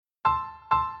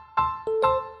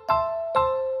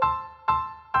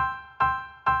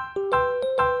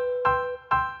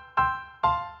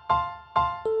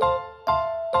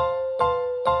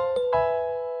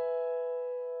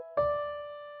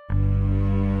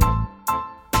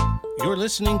You're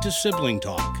listening to Sibling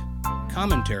Talk,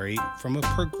 commentary from a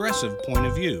progressive point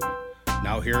of view.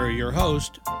 Now here are your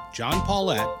hosts, John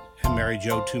Paulette and Mary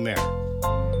Jo Tumer.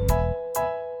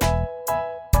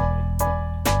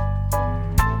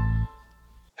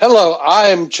 Hello,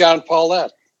 I'm John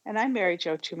Paulette. And I'm Mary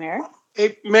Jo Tumer.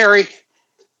 Hey, Mary,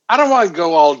 I don't want to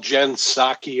go all Jen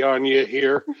Psaki on you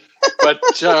here, but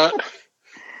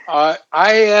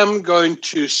I am going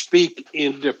to speak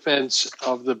in defense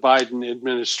of the Biden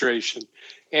administration.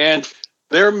 And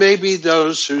there may be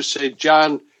those who say,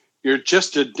 John, you're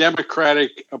just a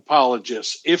Democratic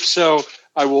apologist. If so,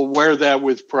 I will wear that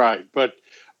with pride. But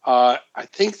I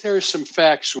think there are some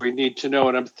facts we need to know.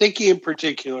 And I'm thinking in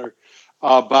particular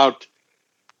about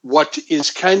what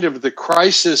is kind of the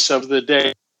crisis of the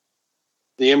day,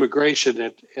 the immigration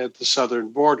at the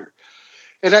southern border.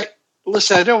 And I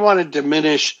don't want to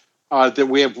diminish that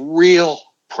we have real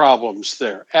problems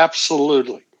there.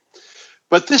 Absolutely.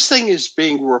 But this thing is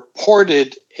being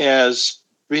reported as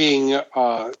being,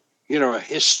 a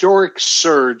historic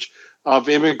surge of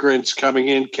immigrants coming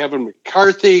in. Kevin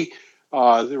McCarthy,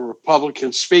 the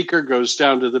Republican speaker, goes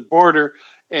down to the border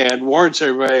and warns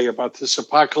everybody about this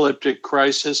apocalyptic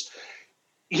crisis.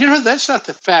 That's not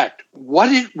the fact. What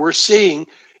we're seeing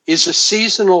is a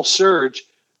seasonal surge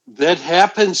that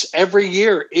happens every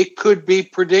year. It could be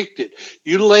predicted.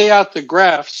 You lay out the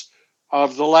graphs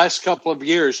of the last couple of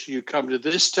years. You come to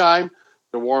this time,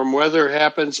 the warm weather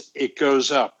happens, it goes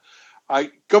up. I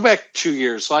go back 2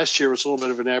 years. Last year was a little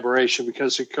bit of an aberration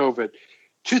because of COVID.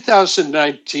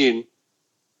 2019,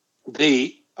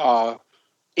 the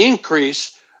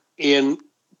increase in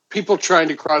people trying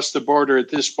to cross the border at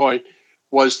this point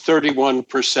was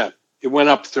 31%. It went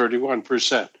up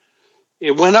 31%.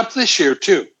 It went up this year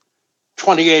too,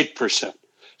 28%.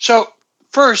 So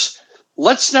first,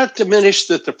 let's not diminish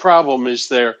that the problem is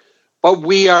there, but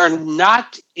we are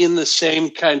not in the same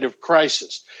kind of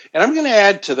crisis. And I'm going to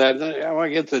add to that, I want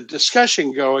to get the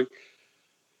discussion going.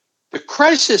 The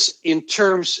crisis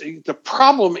the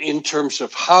problem in terms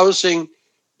of housing,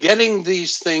 getting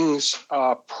these things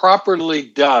properly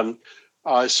done,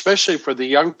 especially for the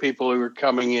young people who are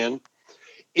coming in,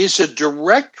 is a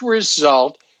direct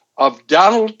result of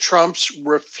Donald Trump's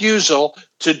refusal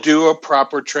to do a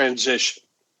proper transition.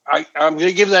 I'm going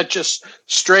to give that just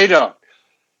straight up.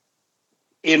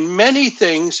 In many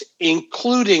things,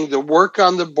 including the work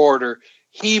on the border,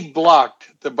 he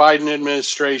blocked the Biden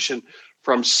administration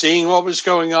from seeing what was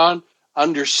going on,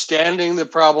 understanding the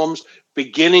problems,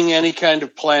 beginning any kind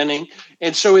of planning.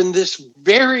 And so in this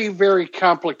very, very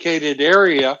complicated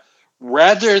area,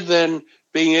 rather than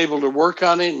being able to work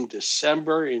on it in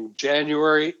December, in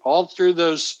January, all through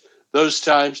those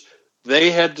times,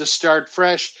 they had to start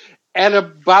fresh at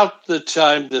about the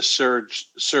time the surge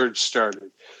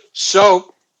started.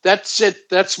 So that's it.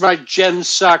 That's my Jen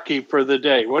Psaki for the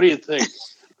day. What do you think?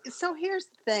 So here's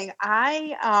the thing.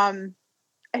 I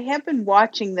have been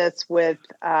watching this with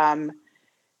some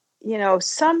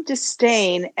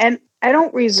disdain, and I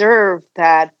don't reserve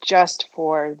that just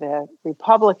for the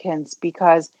Republicans,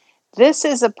 because this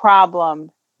is a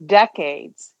problem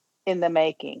decades in the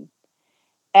making.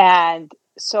 And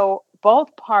so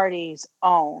both parties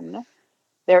own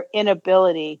their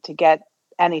inability to get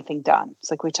anything done. It's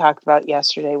like we talked about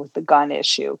yesterday with the gun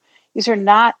issue. These are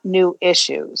not new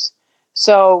issues.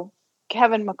 So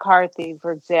Kevin McCarthy,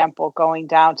 for example, going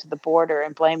down to the border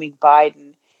and blaming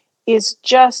Biden is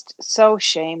just so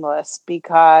shameless,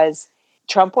 because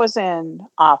Trump was in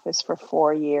office for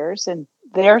 4 years, and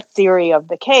their theory of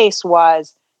the case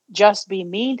was just be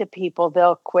mean to people,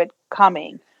 they'll quit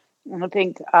coming. And I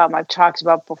think I've talked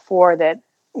about before that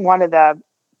one of the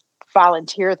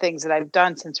volunteer things that I've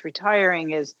done since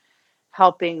retiring is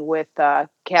helping with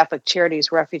Catholic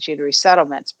Charities refugee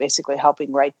resettlements, basically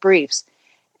helping write briefs.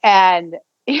 And,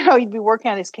 you'd be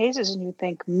working on these cases and you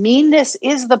think meanness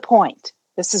is the point.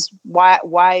 This is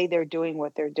why they're doing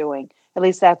what they're doing. At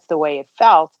least that's the way it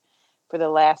felt for the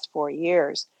last 4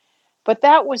 years. But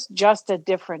that was just a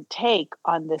different take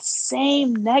on the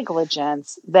same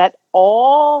negligence that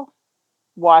all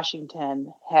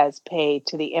Washington has paid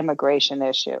to the immigration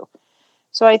issue.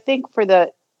 So I think for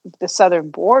the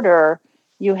southern border,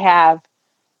 you have,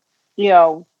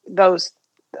 those,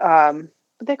 what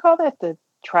they call that, the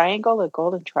triangle, the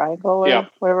golden triangle, or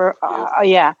whatever.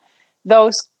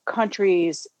 Those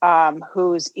countries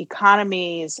whose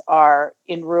economies are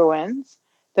in ruins,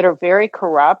 that are very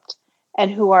corrupt, and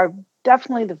who are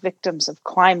definitely the victims of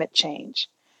climate change.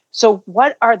 So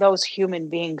what are those human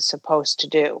beings supposed to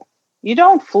do? You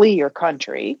don't flee your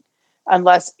country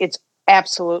unless it's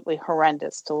absolutely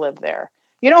horrendous to live there.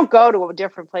 You don't go to a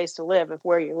different place to live if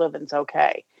where you're living is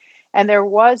okay. And there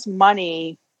was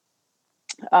money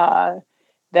that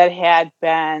had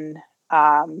been,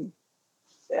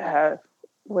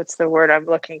 what's the word I'm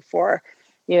looking for?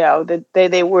 That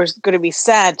they were going to be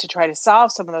sent to try to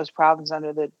solve some of those problems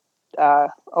under the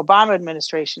Obama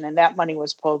administration, and that money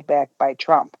was pulled back by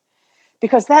Trump,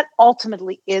 because that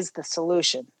ultimately is the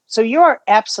solution. So you're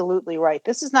absolutely right.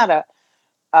 This is not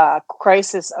a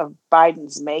crisis of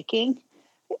Biden's making.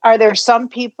 Are there some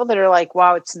people that are like,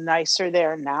 wow, it's nicer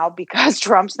there now because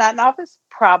Trump's not in office?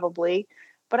 Probably.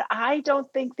 But I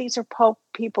don't think these are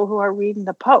people who are reading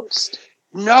the Post.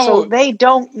 No. So they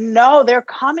don't know. They're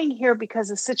coming here because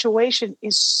the situation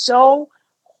is so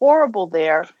horrible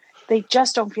there. They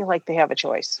just don't feel like they have a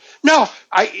choice. No,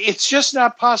 it's just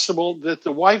not possible that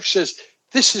the wife says,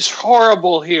 this is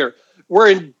horrible here. We're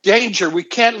in danger. We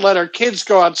can't let our kids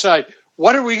go outside.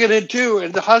 What are we going to do?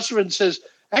 And the husband says,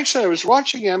 actually, I was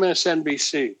watching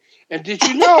MSNBC. And did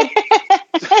you know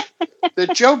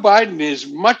that Joe Biden is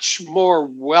much more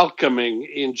welcoming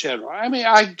in general? I mean,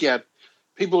 I get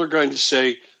people are going to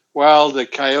say, well, the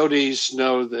coyotes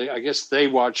know I guess they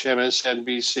watch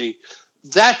MSNBC.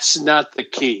 That's not the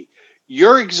key.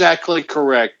 You're exactly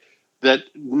correct that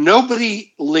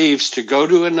nobody leaves to go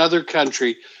to another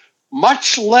country,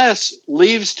 much less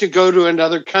leaves to go to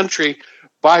another country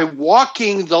by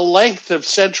walking the length of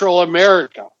Central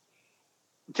America.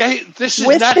 This is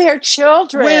with not their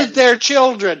children. With their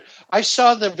children. I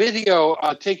saw the video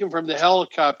taken from the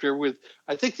helicopter with,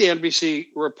 I think the NBC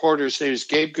reporter's name is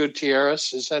Gabe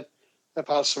Gutierrez. Is that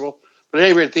possible? But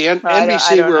anyway, the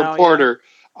NBC reporter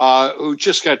who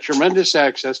just got tremendous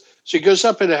access. So he goes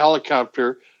up in a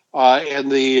helicopter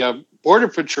and the Border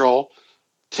Patrol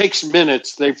takes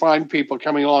minutes. They find people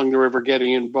coming along the river,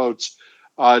 getting in boats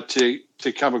to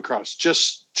come across.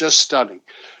 Just stunning.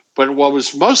 But what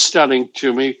was most stunning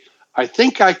to me, I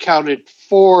think I counted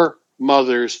 4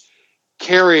 mothers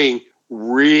carrying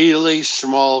really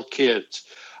small kids.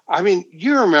 I mean,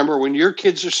 you remember when your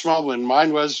kids are small, when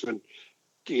mine was, when,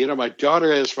 my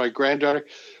daughter is, my granddaughter,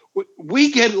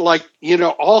 we get like,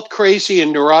 all crazy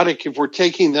and neurotic if we're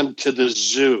taking them to the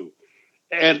zoo.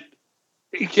 And,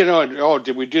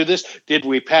 did we do this? Did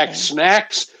we pack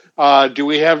snacks? Do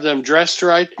we have them dressed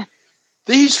right?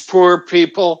 These poor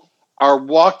people are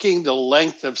walking the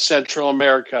length of Central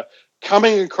America,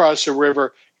 coming across a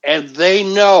river, and they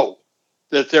know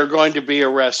that they're going to be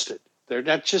arrested. They're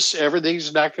not just,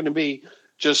 everything's not going to be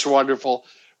just wonderful.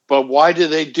 But why do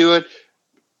they do it?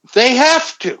 They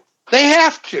have to. They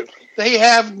have to. They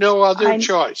have no other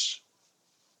choice.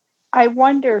 I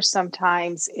wonder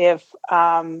sometimes if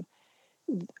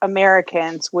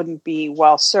Americans wouldn't be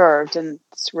well served, and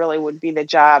this really would be the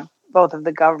job both of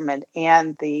the government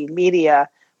and the media,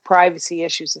 privacy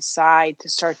issues aside, to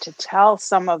start to tell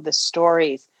some of the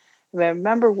stories. I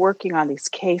remember working on these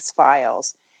case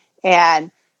files,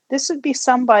 and this would be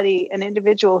an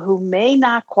individual who may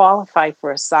not qualify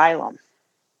for asylum.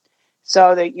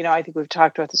 So that, I think we've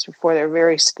talked about this before, there are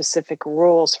very specific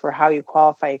rules for how you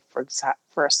qualify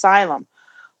for asylum.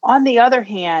 On the other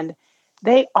hand,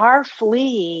 they are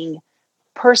fleeing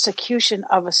persecution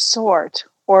of a sort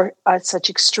or such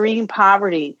extreme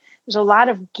poverty. There's a lot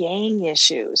of gang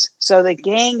issues. So the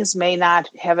gangs may not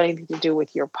have anything to do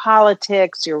with your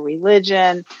politics, your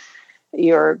religion,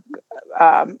 you're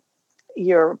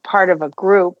part of a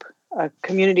group, a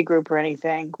community group or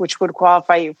anything, which would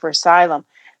qualify you for asylum,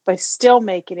 but still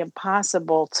make it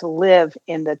impossible to live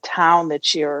in the town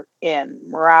that you're in,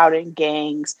 marauding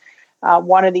gangs.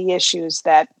 One of the issues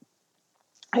that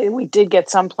we did get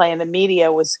some play in the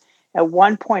media was at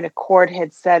one point a court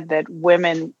had said that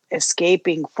women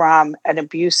escaping from an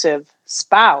abusive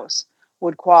spouse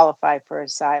would qualify for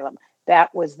asylum.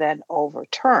 That was then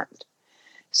overturned.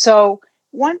 So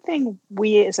one thing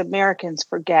we as Americans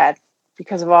forget,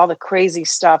 because of all the crazy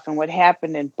stuff and what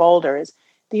happened in Boulder, is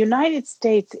the United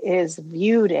States is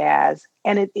viewed as,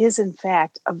 and it is in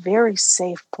fact, a very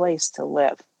safe place to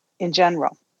live in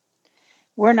general.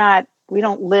 We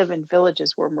don't live in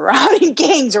villages where marauding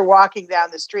gangs are walking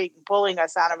down the street and pulling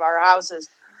us out of our houses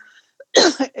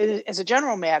as a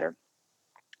general matter.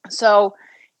 So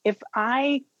if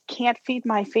I can't feed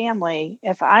my family,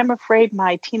 if I'm afraid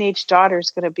my teenage daughter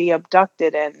is going to be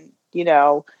abducted and,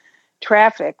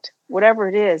 trafficked, whatever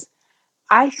it is,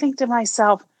 I think to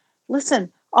myself,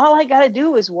 listen, all I got to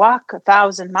do is walk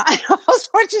 1,000 miles,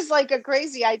 which is like a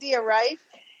crazy idea, right?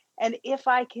 And if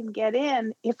I can get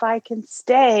in, if I can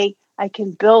stay, I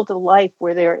can build a life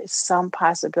where there is some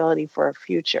possibility for a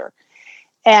future.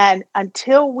 And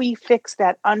until we fix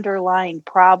that underlying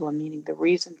problem, meaning the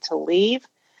reason to leave,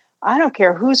 I don't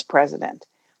care who's president.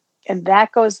 And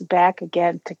that goes back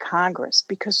again to Congress,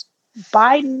 because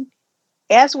Biden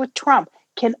as with Trump,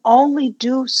 can only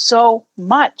do so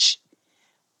much.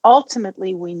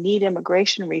 Ultimately, we need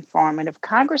immigration reform. And if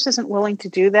Congress isn't willing to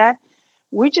do that,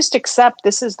 we just accept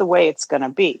this is the way it's going to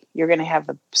be. You're going to have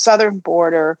the southern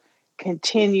border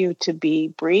continue to be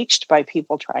breached by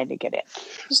people trying to get in.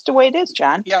 Just the way it is,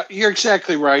 John. Yeah, you're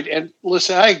exactly right. And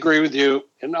listen, I agree with you.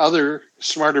 And other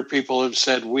smarter people have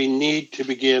said we need to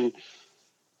begin,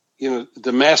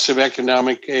 the massive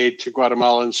economic aid to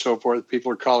Guatemala and so forth.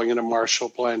 People are calling it a Marshall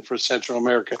Plan for Central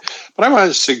America. But I want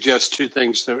to suggest two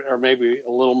things that are maybe a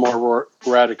little more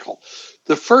radical.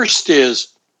 The first is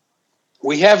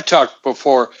we have talked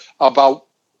before about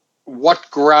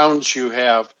what grounds you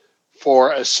have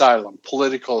for asylum,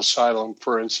 political asylum,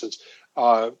 for instance,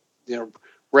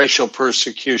 racial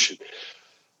persecution.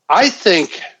 I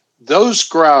think those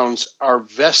grounds are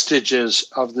vestiges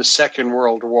of the Second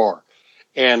World War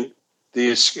and the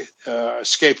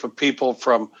escape of people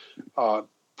from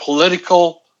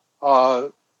political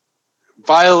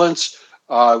violence.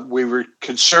 We were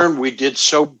concerned we did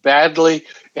so badly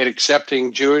at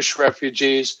accepting Jewish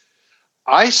refugees.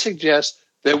 I suggest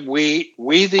that we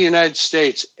the United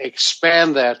States,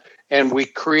 expand that and we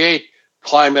create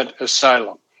climate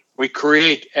asylum. We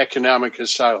create economic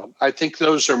asylum. I think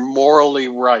those are morally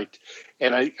right.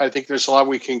 And I think there's a lot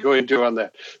we can go into on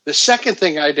that. The second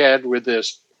thing I'd add with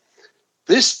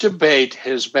this debate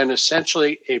has been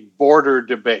essentially a border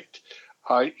debate.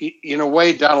 In a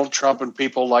way, Donald Trump and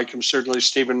people like him, certainly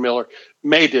Stephen Miller,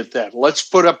 made it that. Let's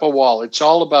put up a wall. It's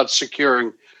all about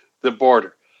securing the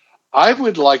border. I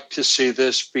would like to see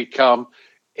this become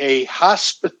a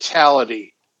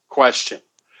hospitality question.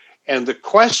 And the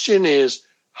question is,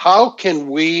 how can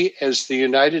we as the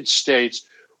United States,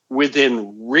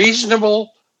 within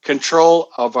reasonable control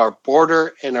of our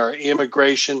border and our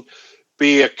immigration,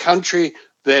 be a country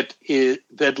that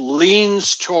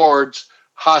leans towards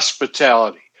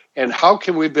hospitality? And how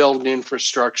can we build an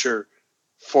infrastructure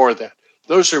for that?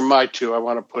 Those are my two I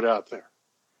want to put out there.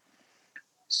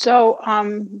 So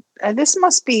this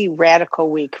must be Radical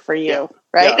Week for you,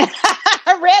 right?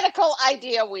 Yeah. Radical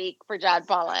Idea Week for John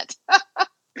Paulette.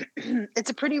 It's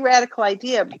a pretty radical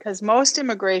idea because most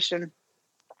immigration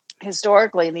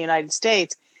historically in the United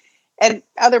States and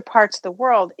other parts of the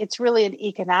world, it's really an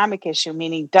economic issue,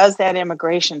 meaning does that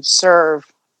immigration serve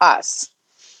us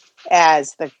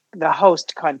as the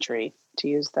host country, to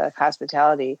use the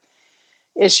hospitality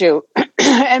issue?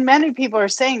 And many people are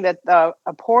saying that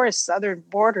a porous southern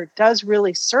border does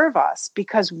really serve us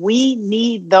because we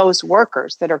need those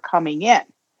workers that are coming in.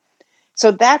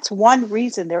 So that's one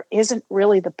reason there isn't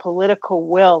really the political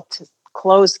will to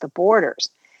close the borders.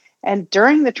 And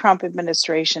during the Trump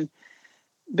administration,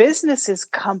 businesses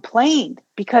complained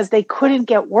because they couldn't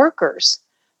get workers.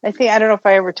 I don't know if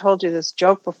I ever told you this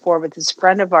joke before, but this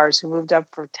friend of ours who moved up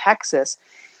from Texas,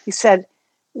 he said,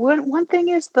 one thing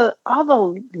is all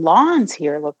the lawns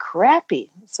here look crappy.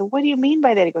 So what do you mean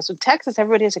by that? He goes, in Texas,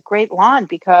 everybody has a great lawn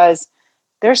because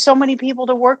there's so many people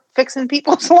to work fixing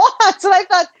people's lawns. And I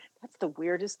thought, that's the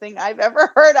weirdest thing I've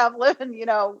ever heard of living,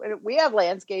 we have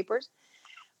landscapers.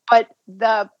 But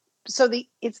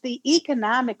it's the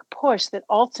economic push that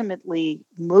ultimately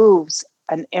moves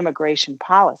an immigration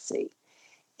policy.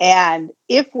 And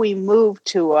if we move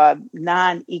to a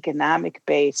non-economic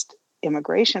based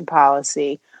immigration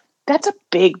policy, that's a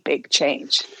big, big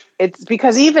change. It's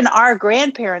because even our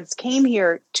grandparents came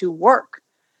here to work,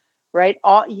 right?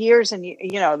 All years and,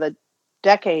 the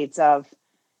decades of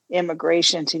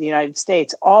immigration to the United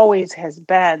States always has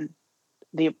been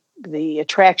the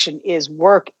attraction is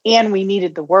work, and we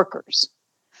needed the workers.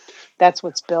 That's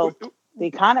what's built the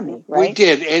economy, right? We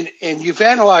did, and you've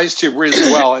analyzed it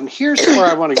really well. And here's where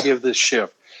I want to give this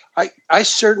shift. I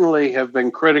certainly have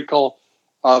been critical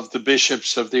of the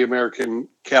bishops of the American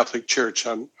Catholic Church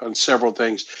on several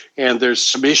things, and there's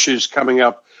some issues coming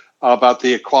up about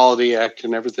the Equality Act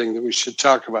and everything that we should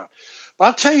talk about. But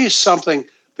I'll tell you something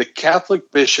the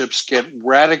Catholic bishops get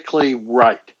radically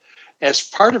right. As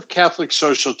part of Catholic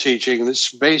social teaching,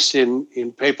 this is based in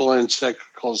papal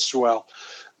encyclicals as well,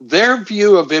 their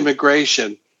view of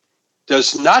immigration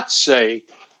does not say,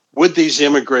 would these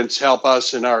immigrants help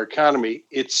us in our economy?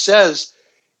 It says,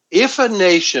 if a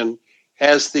nation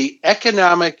has the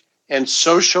economic and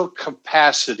social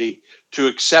capacity to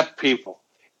accept people,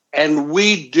 and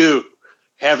we do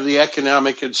have the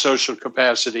economic and social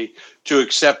capacity to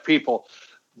accept people,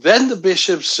 then the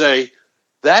bishops say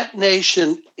that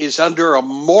nation is under a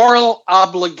moral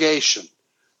obligation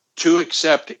to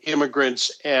accept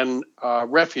immigrants and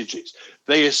refugees.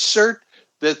 They assert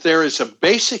that there is a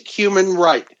basic human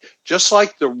right, just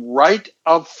like the right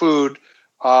of food,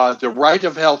 the right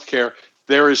of healthcare,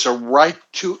 there is a right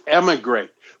to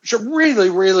emigrate. It's a really,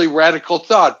 really radical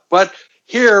thought. But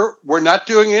here, we're not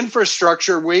doing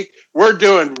Infrastructure Week. We're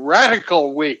doing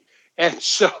Radical Week. And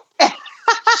so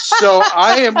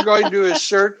I am going to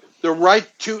assert the right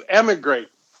to emigrate.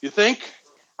 You think?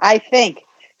 I think.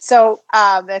 So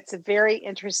that's a very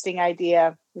interesting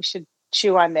idea. We should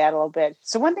chew on that a little bit.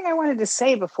 So one thing I wanted to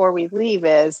say before we leave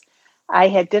is I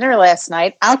had dinner last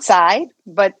night outside,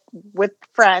 but with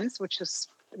friends, which is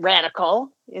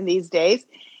radical in these days.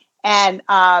 And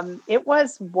it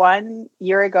was 1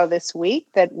 year ago this week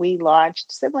that we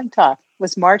launched Sibling Talk. It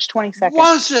was March 22nd.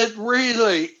 Was it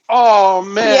really? Oh,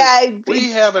 man. Yeah, we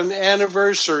have an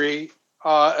anniversary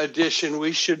edition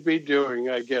we should be doing,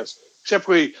 I guess. Except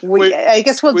I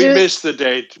guess we missed the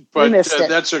date, but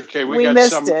that's okay. We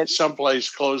got someplace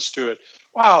close to it.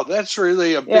 Wow, that's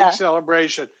really a big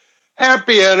celebration.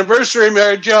 Happy anniversary,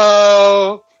 Mary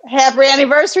Jo. Happy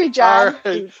anniversary, John. All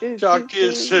right. Talk to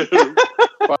you soon.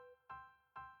 Bye.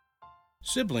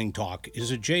 Sibling Talk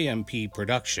is a JMP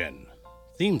production.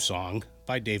 Theme song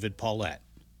by David Paulette.